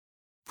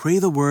Pray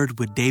the Word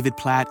with David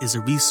Platt is a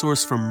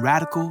resource from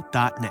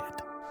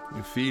radical.net.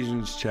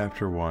 Ephesians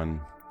chapter 1,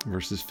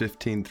 verses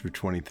 15 through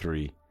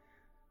 23.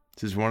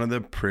 This is one of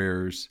the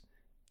prayers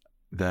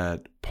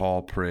that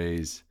Paul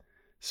prays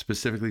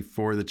specifically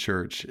for the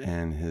church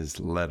and his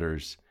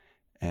letters.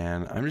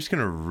 And I'm just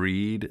going to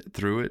read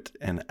through it.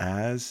 And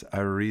as I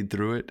read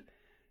through it,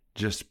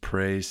 just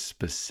pray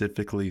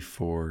specifically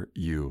for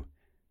you.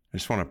 I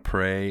just want to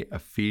pray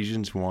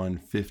Ephesians 1,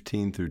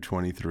 15 through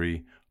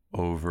 23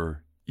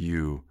 over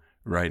you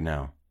right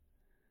now.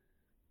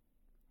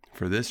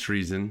 For this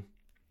reason,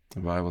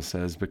 the Bible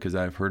says, because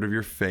I have heard of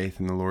your faith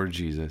in the Lord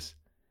Jesus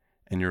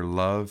and your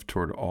love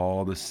toward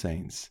all the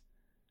saints.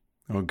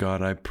 Oh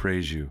God, I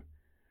praise you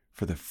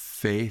for the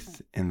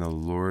faith in the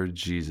Lord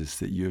Jesus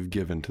that you have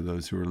given to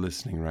those who are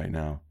listening right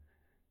now.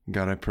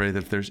 God, I pray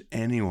that if there's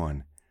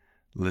anyone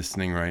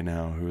listening right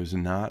now who has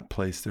not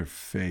placed their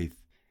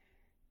faith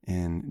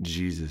in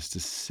Jesus to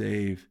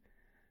save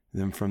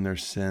them from their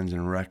sins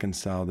and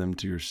reconcile them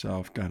to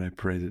yourself, God, I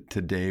pray that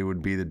today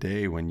would be the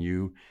day when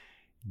you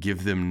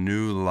give them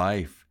new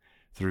life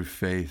through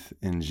faith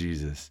in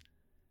Jesus.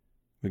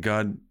 But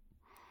God,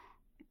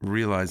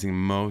 realizing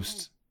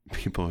most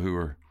people who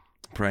are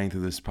praying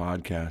through this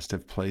podcast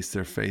have placed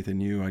their faith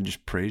in you, I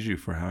just praise you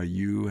for how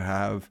you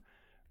have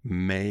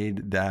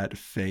made that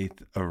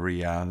faith a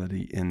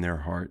reality in their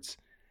hearts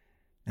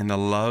and the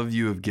love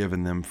you have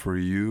given them for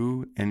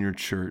you and your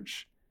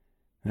church.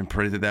 And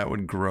pray that that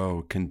would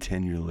grow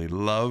continually.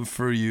 Love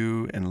for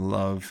you and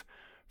love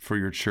for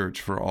your church,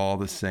 for all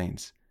the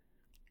saints.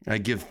 I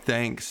give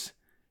thanks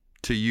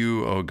to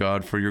you, oh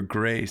God, for your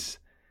grace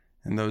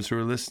and those who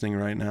are listening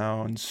right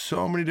now in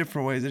so many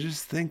different ways. I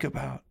just think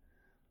about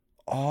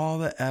all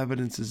the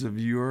evidences of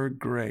your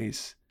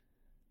grace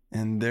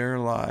in their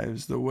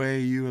lives, the way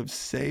you have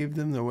saved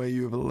them, the way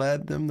you have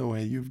led them, the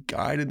way you've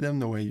guided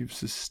them, the way you've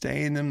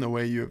sustained them, the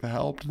way you have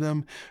helped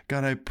them.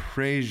 God, I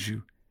praise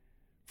you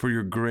for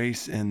your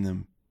grace in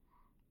them.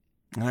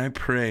 And I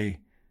pray,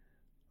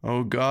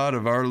 O God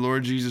of our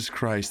Lord Jesus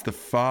Christ, the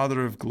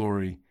Father of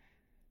glory,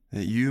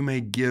 that you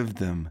may give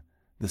them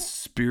the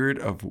spirit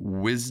of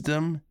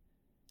wisdom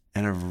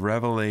and of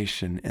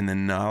revelation in the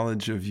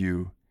knowledge of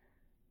you.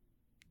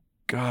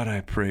 God,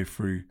 I pray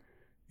for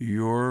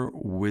your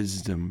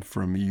wisdom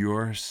from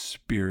your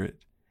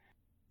spirit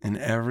and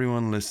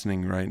everyone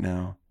listening right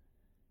now.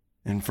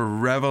 And for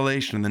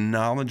revelation and the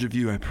knowledge of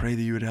you, I pray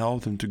that you would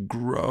help them to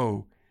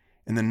grow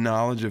in the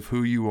knowledge of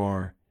who you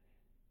are,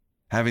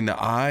 having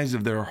the eyes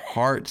of their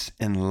hearts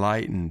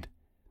enlightened,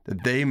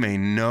 that they may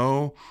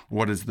know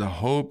what is the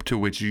hope to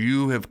which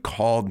you have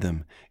called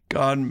them.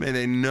 God, may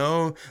they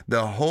know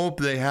the hope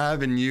they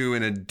have in you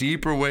in a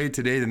deeper way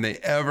today than they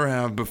ever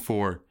have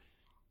before.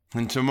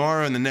 And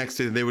tomorrow and the next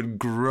day, they would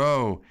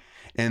grow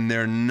in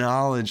their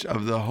knowledge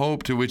of the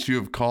hope to which you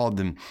have called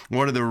them.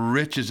 What are the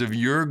riches of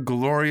your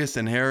glorious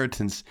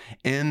inheritance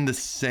in the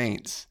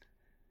saints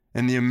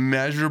and the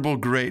immeasurable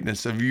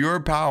greatness of your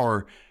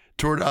power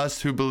toward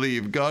us who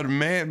believe. God,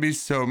 may it be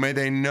so. May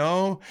they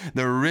know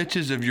the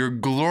riches of your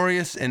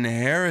glorious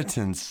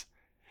inheritance,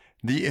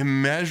 the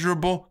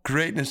immeasurable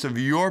greatness of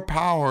your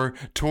power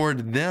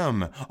toward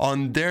them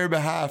on their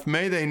behalf.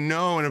 May they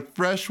know in a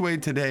fresh way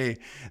today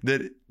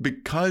that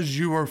because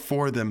you are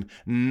for them,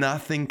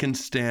 nothing can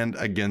stand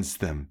against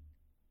them.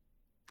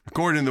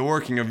 According to the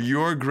working of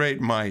your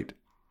great might,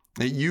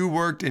 that you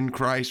worked in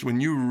Christ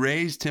when you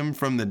raised him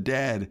from the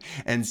dead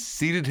and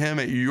seated him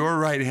at your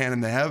right hand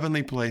in the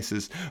heavenly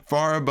places,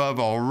 far above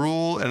all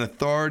rule and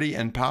authority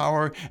and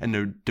power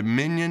and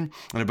dominion,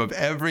 and above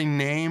every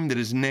name that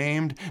is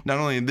named, not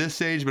only in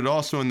this age, but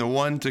also in the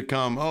one to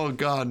come. Oh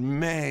God,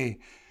 may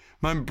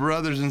my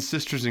brothers and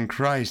sisters in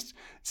Christ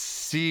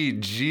see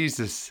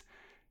Jesus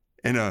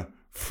in a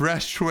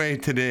fresh way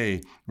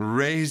today,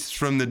 raised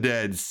from the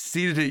dead,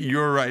 seated at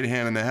your right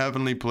hand in the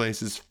heavenly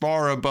places,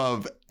 far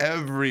above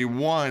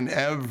everyone,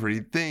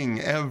 everything,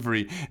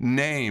 every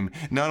name,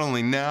 not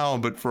only now,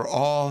 but for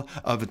all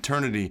of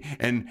eternity.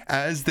 And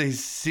as they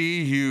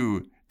see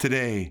you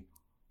today,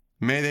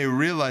 may they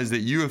realize that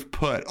you have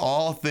put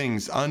all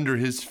things under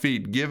his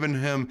feet, given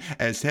him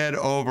as head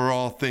over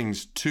all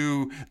things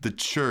to the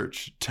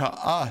church, to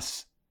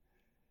us,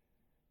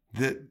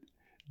 that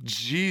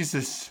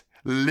Jesus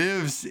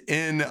lives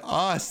in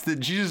us, that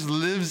Jesus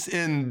lives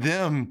in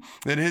them,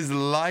 that his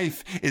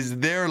life is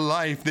their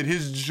life, that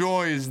his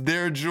joy is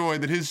their joy,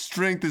 that his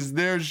strength is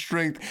their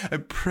strength. I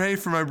pray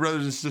for my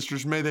brothers and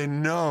sisters. May they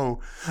know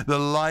the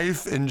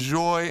life and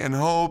joy and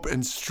hope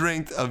and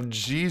strength of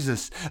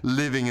Jesus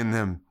living in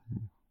them.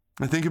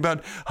 I think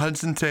about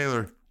Hudson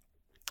Taylor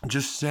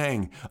just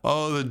saying,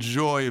 oh, the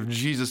joy of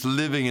Jesus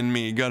living in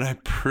me. God, I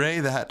pray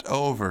that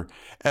over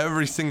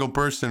every single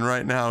person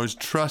right now who's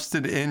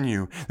trusted in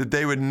you, that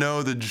they would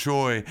know the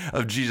joy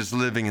of Jesus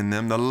living in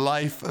them, the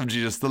life of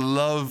Jesus, the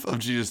love of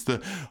Jesus,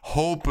 the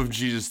hope of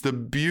Jesus, the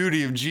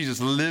beauty of Jesus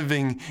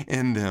living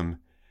in them,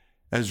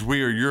 as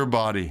we are your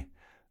body,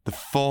 the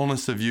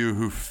fullness of you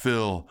who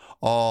fill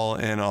all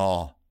in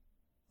all.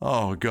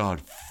 Oh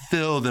God,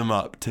 fill them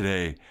up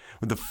today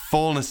with the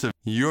fullness of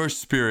your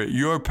Spirit,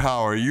 your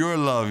power, your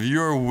love,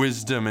 your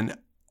wisdom, and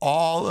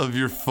all of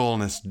your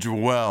fullness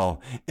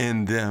dwell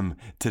in them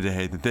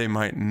today, that they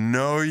might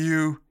know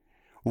you,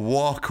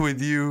 walk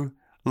with you,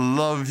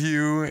 love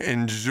you,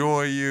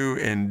 enjoy you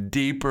in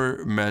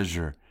deeper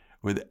measure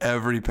with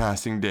every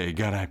passing day.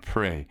 God, I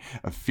pray,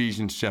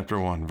 Ephesians chapter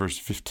 1, verse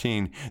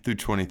 15 through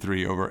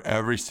 23, over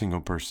every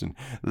single person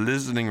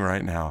listening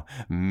right now.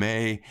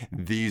 May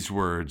these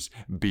words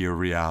be a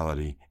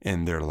reality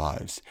in their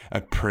lives.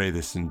 I pray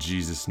this in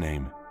Jesus'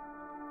 name.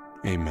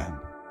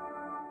 Amen.